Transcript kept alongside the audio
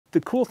The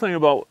cool thing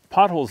about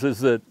potholes is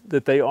that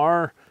they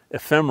are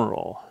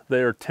ephemeral,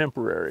 they are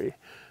temporary,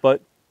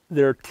 but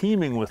they're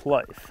teeming with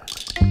life.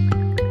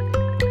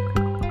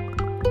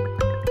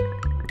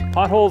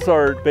 Potholes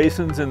are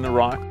basins in the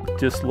rock.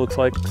 Just looks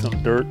like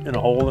some dirt in a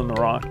hole in the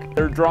rock.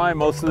 They're dry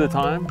most of the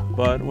time,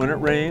 but when it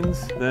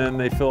rains, then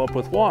they fill up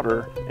with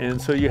water.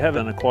 And so you have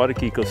an aquatic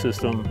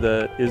ecosystem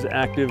that is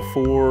active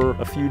for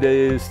a few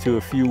days to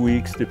a few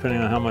weeks,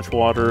 depending on how much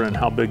water and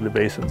how big the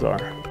basins are.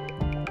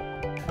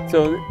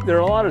 So there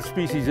are a lot of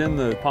species in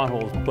the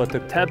potholes, but the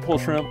tadpole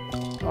shrimp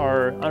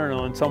are, I don't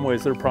know, in some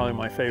ways they're probably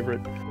my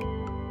favorite.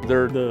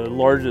 They're the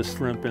largest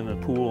shrimp in the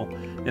pool,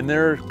 and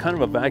they're kind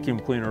of a vacuum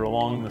cleaner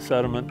along the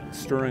sediment,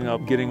 stirring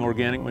up, getting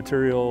organic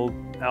material,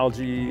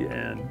 algae,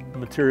 and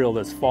material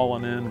that's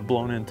fallen in,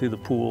 blown into the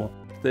pool.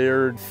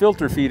 They're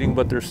filter feeding,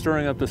 but they're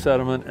stirring up the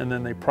sediment, and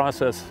then they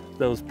process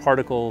those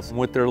particles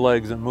with their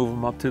legs and move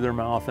them up to their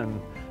mouth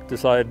and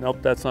decide, nope,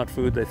 that's not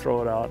food, they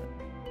throw it out.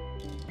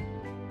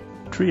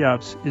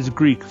 Triops is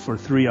Greek for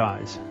 3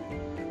 eyes.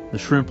 The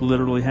shrimp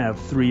literally have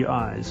 3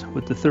 eyes,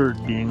 with the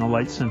third being a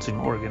light-sensing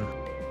organ.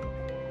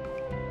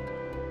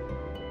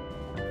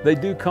 They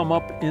do come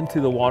up into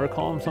the water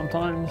column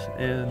sometimes,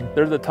 and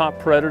they're the top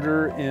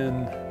predator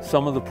in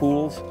some of the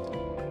pools.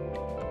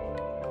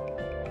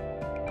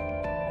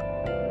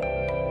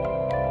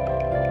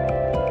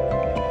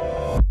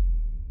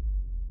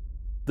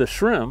 The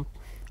shrimp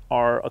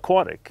are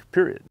aquatic,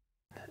 period.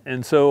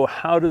 And so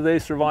how do they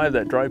survive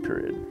that dry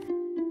period?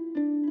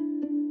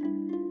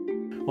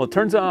 Well, it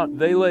turns out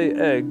they lay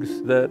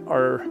eggs that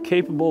are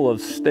capable of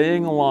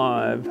staying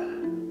alive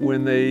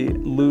when they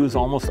lose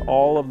almost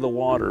all of the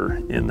water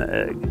in the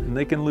egg. And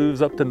they can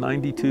lose up to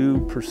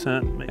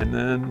 92%. And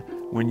then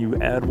when you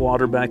add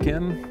water back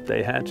in,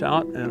 they hatch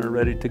out and are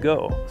ready to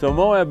go. So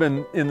Moab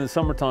in the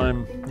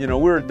summertime, you know,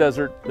 we're a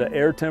desert. The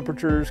air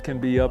temperatures can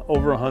be up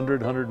over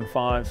 100,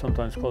 105,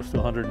 sometimes close to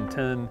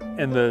 110.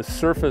 And the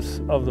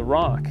surface of the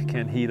rock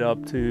can heat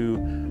up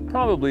to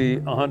probably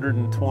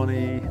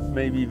 120,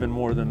 maybe even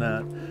more than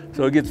that.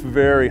 So it gets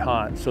very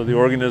hot. So the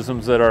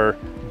organisms that are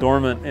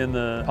dormant in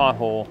the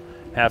pothole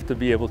have to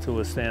be able to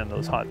withstand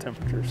those hot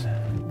temperatures.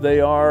 They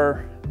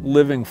are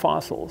living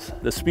fossils.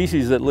 The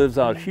species that lives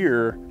out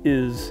here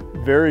is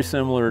very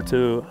similar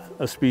to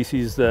a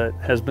species that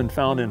has been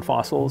found in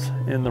fossils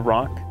in the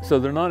rock. So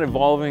they're not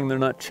evolving, they're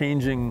not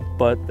changing,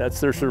 but that's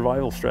their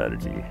survival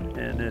strategy,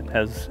 and it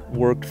has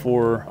worked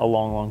for a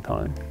long, long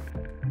time.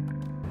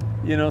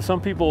 You know, some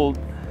people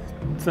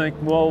think,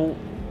 well,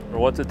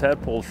 what's a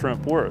tadpole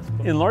shrimp worth?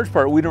 In large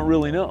part, we don't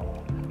really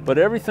know. But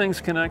everything's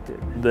connected.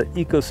 The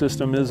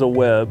ecosystem is a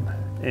web,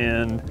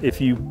 and if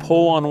you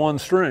pull on one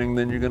string,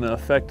 then you're going to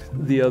affect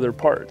the other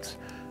parts.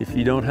 If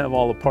you don't have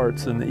all the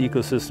parts, then the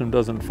ecosystem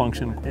doesn't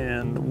function,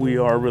 and we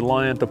are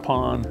reliant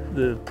upon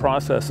the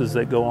processes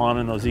that go on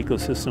in those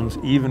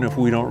ecosystems, even if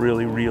we don't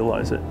really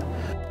realize it.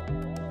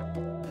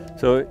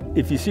 So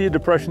if you see a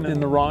depression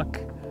in the rock,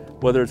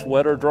 whether it's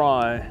wet or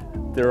dry,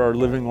 there are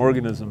living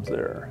organisms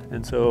there,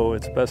 and so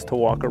it's best to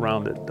walk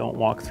around it, don't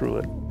walk through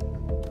it.